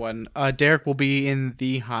for that one. Derek will be in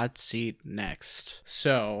the hot seat next.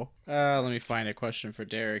 So let me find a question for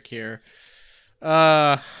Derek here.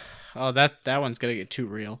 That one's gonna get too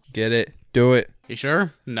real. Get it? Do it. You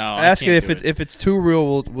sure? No. I Ask can't it do if it's too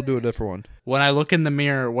real. We'll do a different one. When I look in the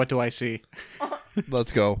mirror, what do I see?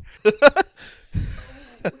 Let's go.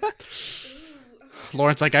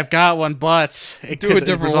 Lauren's like, I've got one, but it Do could a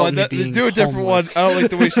different result one. in me being Do a different one. homeless. I don't like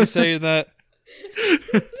the way she's saying that.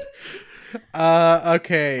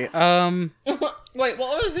 Okay. Wait,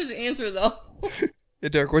 what was his answer though? Hey,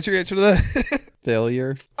 Derek, what's your answer to that?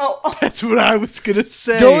 Failure. Oh, That's what I was gonna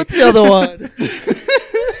say. Go with the other one.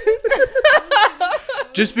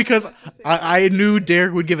 Just because I knew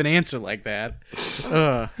Derek would give an answer like that.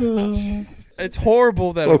 It's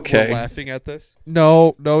horrible that Okay. we're laughing at this.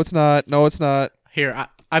 No, it's not. No, it's not. Here,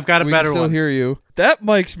 I've got a We can better still one. hear you. That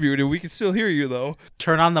mic's muted. We can still hear you, though.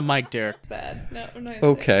 Turn on the mic, Derek. Bad. No, I'm not.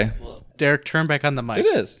 Okay. Derek, turn back on the mic. It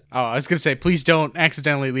is. Oh, I was gonna say, please don't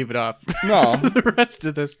accidentally leave it off. No. for the rest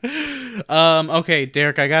of this. Okay,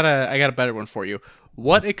 Derek, I got a better one for you.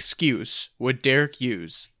 What excuse would Derek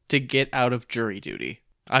use to get out of jury duty?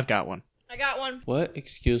 I've got one. I got one. What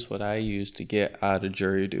excuse would I use to get out of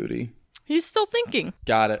jury duty? He's still thinking.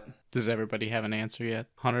 Got it. Does everybody have an answer yet?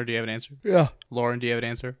 Hunter, do you have an answer? Yeah. Lauren, do you have an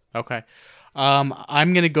answer? Okay.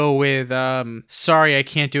 I'm gonna go with sorry, I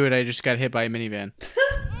can't do it. I just got hit by a minivan.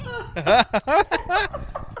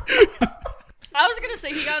 I was gonna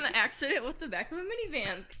say he got in an accident with the back of a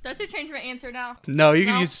minivan. Do I have to change my answer now? No, you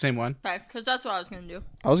can No. use the same one. Okay, because that's what I was gonna do.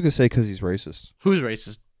 I was going to say because he's racist. Who's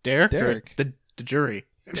racist? Derek. Derek. Or the jury?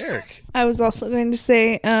 Derek. I was also going to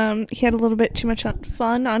say he had a little bit too much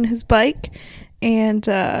fun on his bike, and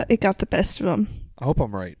it got the best of him. I hope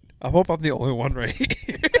I'm right. I hope I'm the only one right.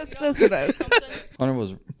 That's what I was. Hunter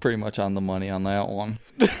was pretty much on the money on that one.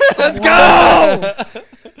 Let's go!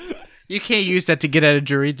 You can't use that to get out of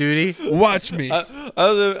jury duty. Watch me. I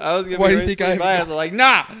was gonna Why be do you think racist I- biased. I'm like,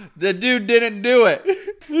 nah, the dude didn't do it.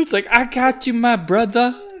 It's like, I got you, my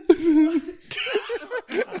brother.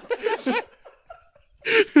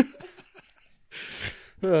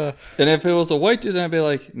 And if it was a white dude, then I'd be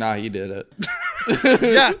like, nah, he did it.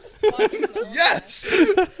 Yes. Yes.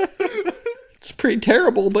 It's pretty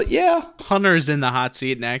terrible, but yeah. Hunter's in the hot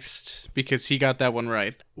seat next because he got that one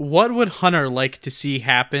right. What would Hunter like to see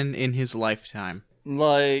happen in his lifetime?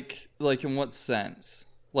 Like in what sense?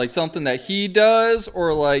 Like something that he does,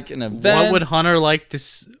 or like an event? What would Hunter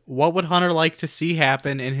like to see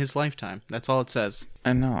happen in his lifetime? That's all it says.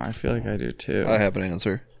 I know. I feel like I do too. I have an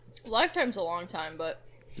answer. Lifetime's a long time, but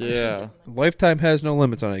Yeah, Lifetime has no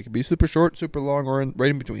limits on it. It can be super short, super long, or right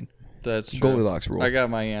in between. that's true. Goldilocks rule. I got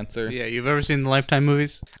my answer. Yeah, you've ever seen the Lifetime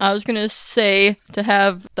movies? I was gonna say to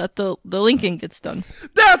have that the Lincoln gets done.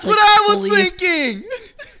 That's what Like, I was fully- thinking.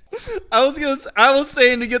 I was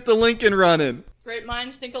saying to get the Lincoln running. Great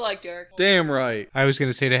minds think alike, Derek. Damn right. I was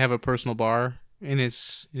gonna say to have a personal bar in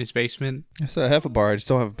his basement. I said I have a bar. I just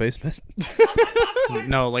don't have a basement.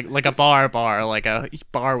 No, like a bar, like a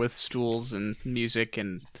bar with stools and music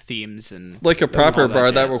and themes and Like a proper all that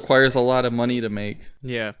bar that jazz. requires a lot of money to make.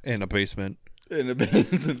 yeah. And a basement. In a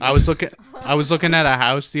business. I was looking at a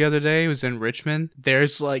house the other day. It was in Richmond.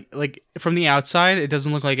 There's like from the outside, it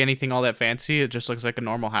doesn't look like anything all that fancy. It just looks like a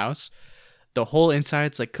normal house. The whole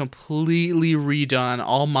inside's like completely redone,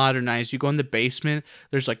 all modernized. You go in the basement,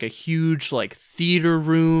 there's like a huge like theater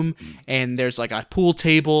room, and there's like a pool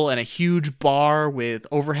table and a huge bar with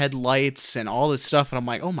overhead lights and all this stuff. And I'm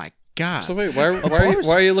like, oh my god. So wait, why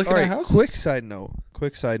are you looking All at right, houses? Quick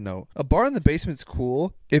side note. A bar in the basement's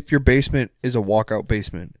cool if your basement is a walkout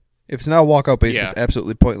basement. If it's not a walkout basement, Yeah. it's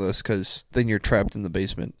absolutely pointless because then you're trapped in the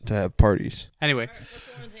basement to have parties. Anyway, What's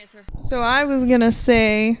Lauren's answer? So I was gonna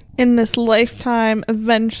say, in this lifetime,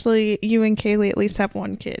 eventually you and Kaylee at least have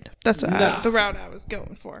one kid. That's what Nah. the route I was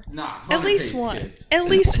going for. Nah, At least one. At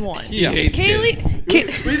least one. He hates Kaylee.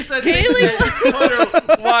 Kaylee.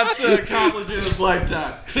 Hunter wants to accomplish in his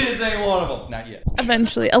lifetime. Kids ain't one of them. Not yet.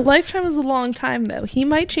 Eventually, a lifetime is a long time, though. He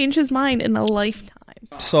might change his mind in a lifetime.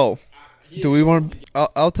 So, do we want to...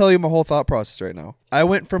 I'll tell you my whole thought process right now. I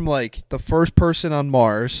went from, like, the first person on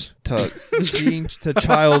Mars to being to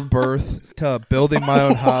childbirth to building my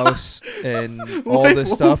own house and all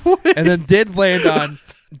this stuff. And then did land on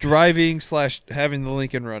driving / having the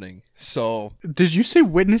Lincoln running. So... did you say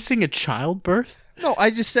witnessing a childbirth? No,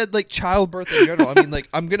 I just said, like, childbirth in general. I mean, like,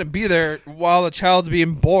 I'm going to be there while the child's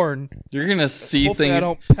being born. You're gonna see Hopefully I things.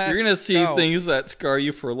 don't pass You're gonna see out. things that scar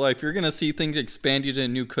you for life. You're gonna see things expand you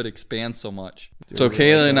didn't know could expand so much. So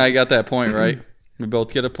Kayla and I got that point right. We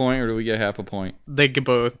both get a point, or do we get half a point? They get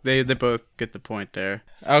both. They both get the point there.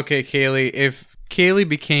 Okay, Kaylee. If Kaylee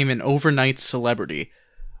became an overnight celebrity,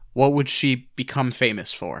 what would she become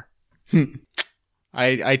famous for?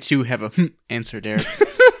 I too have a answer, Derek.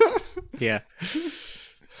 Yeah.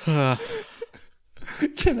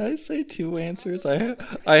 Can I say two answers?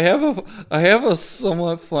 I have a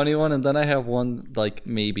somewhat funny one, and then I have one like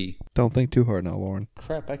maybe. Don't think too hard now, Lauren.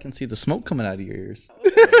 Crap! I can see the smoke coming out of your ears.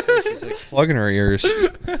 Plug in her ears.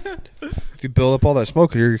 If you build up all that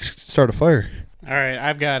smoke, you start a fire. All right,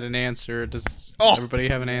 I've got an answer. Does everybody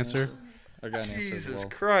have an answer? I got an answer as well.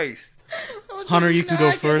 Christ. Hunter, you can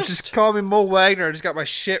go first. Just call me Mo Wagner. I just got my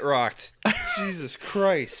shit rocked. Jesus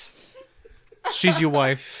Christ. She's your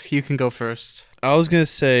wife. You can go first. I was going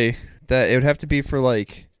to say that it would have to be for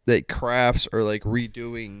like crafts or like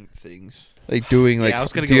redoing things. Like doing like I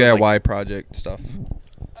was gonna go DIY with, like- project stuff.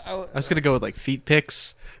 I was gonna go with like feet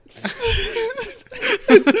pics.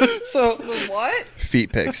 So What?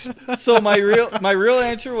 Feet pics. So my real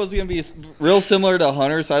answer was gonna be real similar to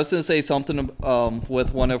Hunter's. I was gonna say something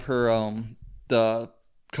with one of her the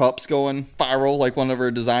cups going viral, like one of her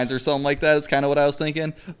designs or something like that. Is kind of what I was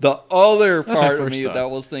thinking. The other my part of first me thought. that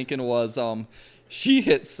was thinking was she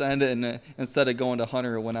hit send and instead of going to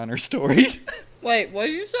Hunter, it went on her story. Wait, what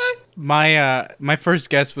did you say? My first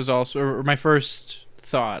guess was also, or my first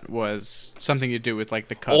thought was something to do with like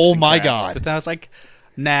the cups. Oh and my crafts. God. But then I was like,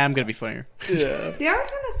 nah, I'm gonna be funnier. Yeah. Yeah, I was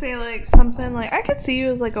gonna say like something like I could see you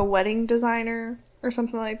as like a wedding designer or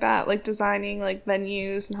something like that, like designing like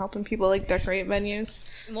venues and helping people like decorate venues.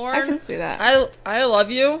 I Lauren, can see that. I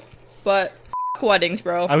love you, but weddings,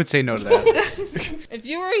 bro. I would say no to that. If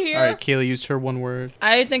you were here, All right, Kayla used her one word.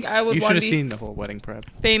 I think I would You want should to have be seen the whole wedding prep.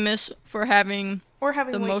 famous for having Or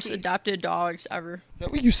having the white most teeth. adopted dogs ever. Is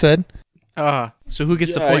that what you said? So who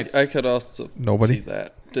gets the Yeah, points? I could also Nobody. see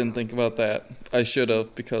that. Didn't think about that. I should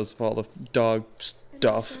have because of all the dog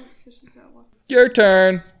stuff. Your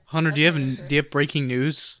turn. Hunter, do you have breaking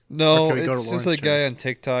news? Or No, can we go to it's just Lauren's a guy on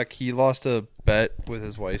TikTok. He lost a bet with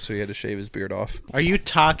his wife, so he had to shave his beard off. Are you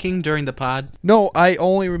talking during the pod? No, I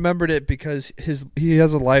only remembered it because he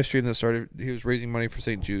has a live stream that started. He was raising money for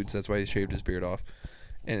St. Jude's. That's why he shaved his beard off,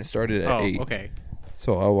 and it started at 8. Okay.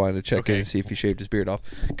 So I wanted to check in Okay. and see if he shaved his beard off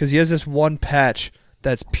because he has this one patch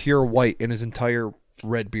that's pure white in his entire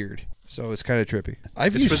red beard. So it's kind of trippy.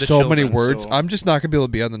 I've It's for used the so many children, words. so- I'm just not gonna be able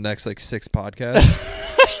to be on the next like 6 podcasts.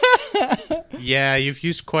 Yeah, you've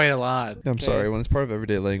used quite a lot. I'm sorry. When it's part of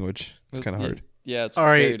everyday language, it's kind of hard. Yeah, it's All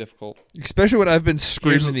right. very difficult. Especially when I've been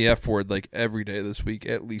screaming Here's- the F word like every day this week,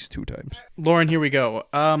 at least 2 times. Lauren, here we go.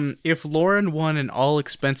 If Lauren won an all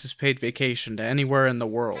expenses paid vacation to anywhere in the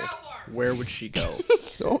world, where would she go?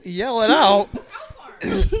 Don't yell it out.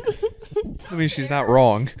 I mean, she's not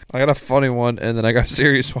wrong. I got a funny one, and then I got a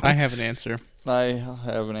serious one. I have an answer. I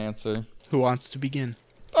have an answer. Who wants to begin?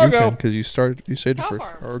 You can, because you said it Cow first.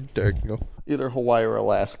 farm. Or Derek can go. Either Hawaii or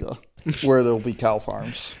Alaska, where there'll be cow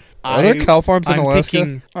farms. Are there cow farms in I'm Alaska?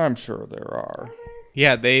 picking- I'm sure there are.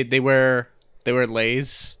 yeah, they wear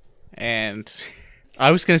Lays, and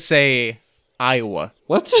I was gonna say Iowa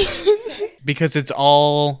What? because it's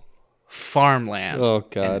all farmland. Oh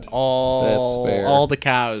God. all That's fair. all the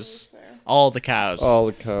cows, all the cows. All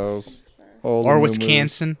the cows. All or the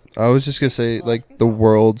Wisconsin. I was just gonna say like the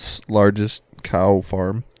world's largest cow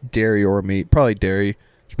farm, dairy or meat, probably dairy.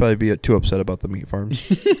 Should probably be too upset about the meat farms.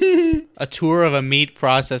 A tour of a meat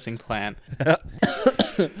processing plant.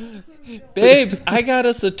 Babes, I got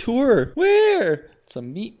us a tour. Where? It's a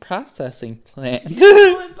meat processing plant.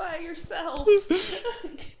 Do it by yourself.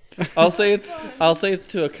 I'll say it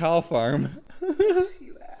to a cow farm.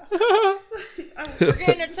 We're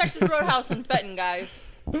getting a Texas Roadhouse in Fenton, guys.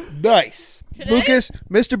 Nice, Today? Lucas,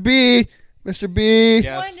 Mr. B, Mr. B.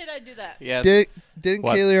 Yes. When did I do that? Yes. Didn't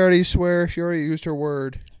What? Kaylee already swear? She already used her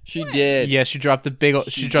word. She did. Yes, she dropped the big.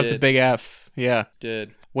 She She dropped the did. big F. Yeah.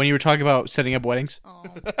 Did. When you were talking about setting up weddings. Oh.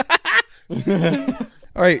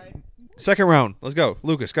 All right, second round. Let's go,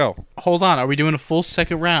 Lucas. Go. Hold on. Are we doing a full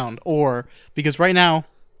second round, or because right now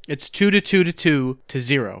it's 2 to 2 to 2 to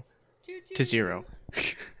 0 to 0.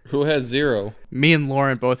 Who has 0? Me and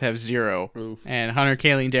Lauren both have 0, Oof. and Hunter,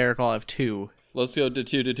 Kaylee, and Derek all have 2. Let's go to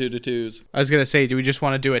 2 to 2 to 2s. I was gonna say, do we just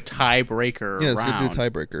want to do a tiebreaker Yeah, let's round do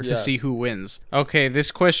tiebreaker. to Yeah. see who wins? Okay,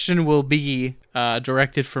 this question will be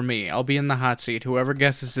directed for me. I'll be in the hot seat. Whoever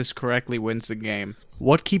guesses this correctly wins the game.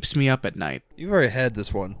 What keeps me up at night? You've already had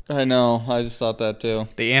this one. I know. I just thought that too.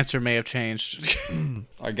 The answer may have changed.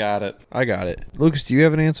 I got it. I got it. Lucas, do you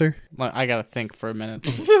have an answer? I gotta think for a minute.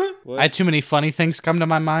 I had too many funny things come to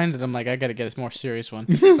my mind, and I'm like, I gotta get a more serious one.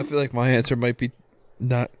 I feel like my answer might be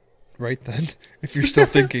not right then. If you're still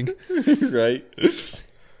thinking, Right?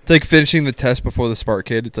 it's like finishing the test before the Spark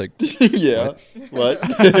Kid. It's like Yeah. What?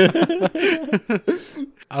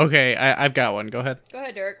 Okay, I've got one. Go ahead. Go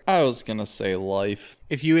ahead, Derek. I was gonna say life.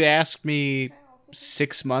 If you had asked me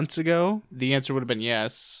 6 months ago, the answer would have been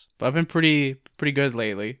yes. But I've been pretty good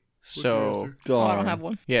lately. So, Oh, I don't have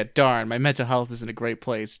one. yeah, darn, my mental health is in a great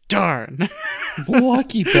place. Darn.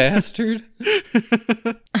 Lucky bastard.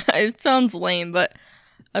 It sounds lame, but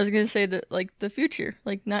I was gonna say that like the future,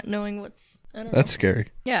 like not knowing what's. I don't know. That's scary.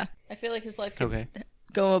 Yeah, I feel like his life could Okay.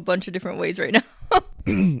 go a bunch of different ways right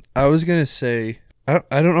now. I was gonna say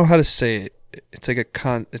I don't know how to say it. It's like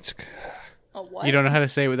it's A what? You don't know how to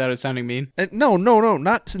say it without it sounding mean? no,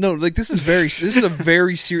 like this is a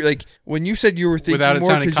very serious, like when you said you were thinking Without it more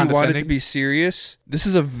sounding because you wanted to condescending? be serious, this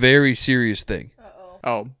is a very serious thing.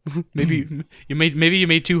 Oh, maybe you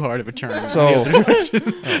made too hard of a turn. So,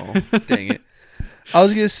 oh, dang it. I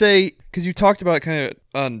was going to say, because you talked about it kind of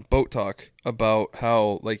on Boat Talk, about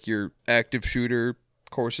how, like, your active shooter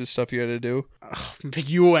courses stuff you had to do.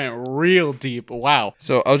 You went real deep. Wow.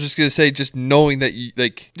 So I was just going to say, just knowing that you,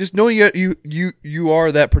 like, just knowing you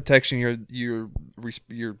are that protection, you're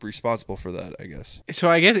responsible for that, I guess. So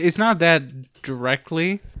I guess it's not that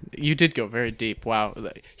directly. You did go very deep. Wow.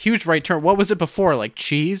 Huge right turn. What was it before? Like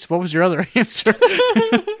cheese? What was your other answer?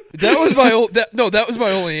 That was my that was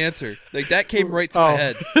my only answer. Like, that came right to my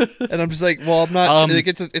head. And I'm just like, well, I'm not, like,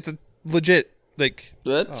 it's a legit, like,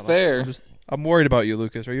 That's fair. I'm worried about you,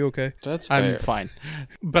 Lucas. Are you okay? That's fair. I'm fine.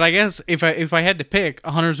 But I guess if I had to pick,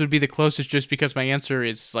 hunters would be the closest just because my answer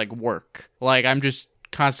is like work. Like I'm just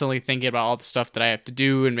constantly thinking about all the stuff that I have to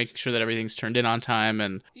do and making sure that everything's turned in on time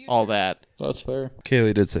and all that. That's fair.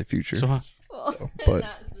 Kaylee did say future. So but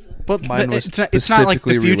but Mine was it's not like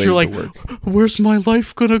the specifically future like related to where's my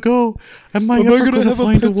life gonna go? Am I ever gonna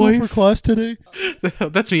find a wife? class today?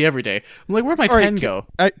 That's me every day. I'm like, where'd my All right, pen go?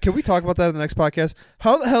 Can we talk about that in the next podcast?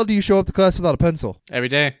 How the hell do you show up to class without a pencil? Every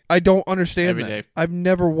day. I don't understand Every that. day. I've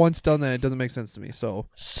never once done that. It doesn't make sense to me. So,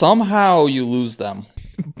 Somehow you lose them.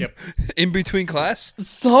 in between class?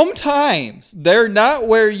 Sometimes they're not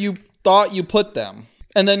where you thought you put them.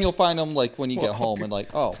 And then you'll find them like when you get home and like,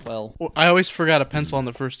 oh, well. Well, I always forgot a pencil on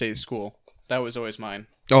the first day of school. That was always mine.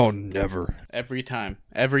 Oh, never. Every time.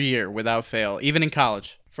 Every year, without fail. Even in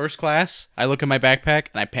college. First class, I look at my backpack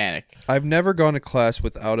and I panic. I've never gone to class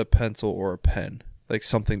without a pencil or a pen. Like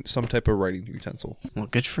some type of writing utensil. Well,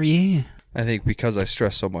 good for you. I think because I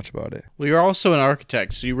stress so much about it. Well, you're also an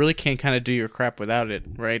architect, so you really can't kind of do your crap without it,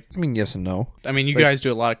 right? I mean, yes and no. I mean, you Like, guys do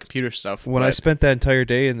a lot of computer stuff. When I but spent that entire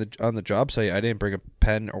day on the job site, I didn't bring a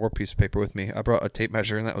pen or a piece of paper with me. I brought a tape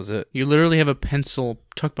measure, and that was it. you literally have a pencil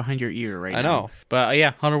tucked behind your ear right I now. know. But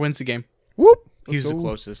yeah, Hunter wins the game. Whoop! He's the go.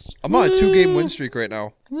 closest. I'm on a 2-game win streak right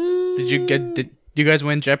now. Did you guys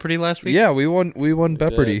win Jeopardy last week? Yeah, we won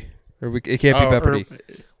Jeopardy. It can't be Jeopardy.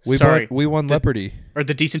 We won Leopardy. Or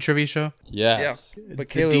the Decent Trivia Show? Yes. But The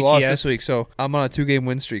Kaylee lost DTS. this week, so I'm on a 2-game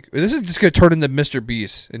win streak. This is just gonna turn into Mr.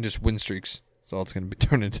 Beast and just win streaks. That's all it's gonna be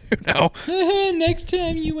turned into now. Next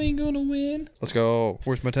time you ain't gonna win. Let's go.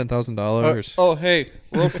 Where's my $10,000? Oh, hey,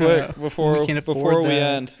 real quick before We can't afford before we that.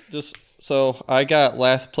 end, just so I got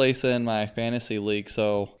last place in my fantasy league.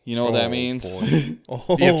 So you know what that means? Boy.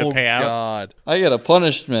 Oh, You have to pay out? God. I get a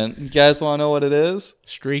punishment. You guys want to know what it is?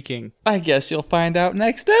 Streaking. I guess you'll find out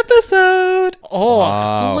next episode. Oh,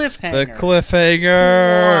 Wow. cliffhanger. The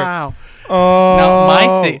cliffhanger. Wow. Oh. Now,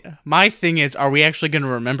 my thing is, are we actually going to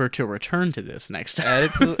remember to return to this next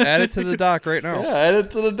time? Add it to the doc right now. Yeah, add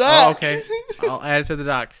it to the Oh, doc. okay. I'll add it to the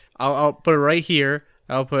doc. I'll put it right here.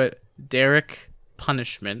 I'll put Derek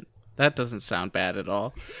punishment. That doesn't sound bad at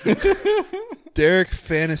all. Derek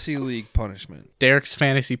Fantasy League punishment. Derek's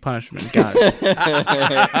fantasy punishment. Got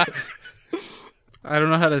it. I don't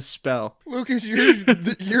know how to spell. Lucas,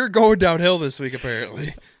 you're going downhill this week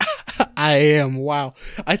apparently. I am. Wow.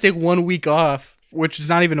 I take 1 week off, which is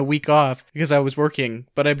not even a week off because I was working,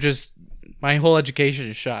 but my whole education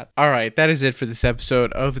is shot. All right. That is it for this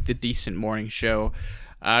episode of the Decent Morning Show.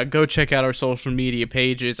 Go check out our social media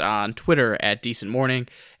pages on Twitter at Decent Morning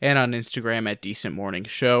and on Instagram at Decent Morning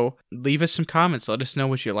Show. Leave us some comments. Let us know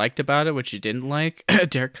what you liked about it, what you didn't like,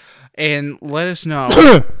 Derek, and let us know.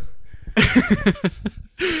 Let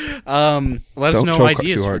us Don't know choke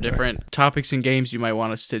ideas too for hard there. different topics and games you might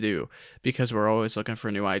want us to do because we're always looking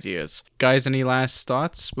for new ideas. Guys, any last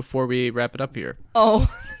thoughts before we wrap it up here?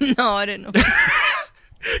 Oh, no, I didn't know.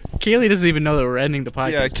 Kaylee doesn't even know that we're ending the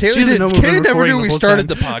podcast. Yeah, She Kaylee, doesn't know we've been Kaylee never recording knew the we whole started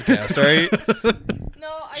time. the podcast, right?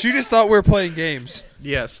 No, She just thought we were playing games.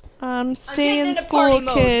 Yes. Stay in school,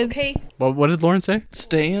 kids. Okay. Well, what did Lauren say?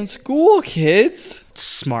 Stay in school, kids.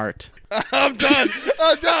 Smart. I'm done.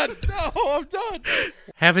 I'm done. No, I'm done.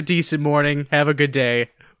 Have a decent morning. Have a good day.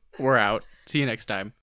 We're out. See you next time.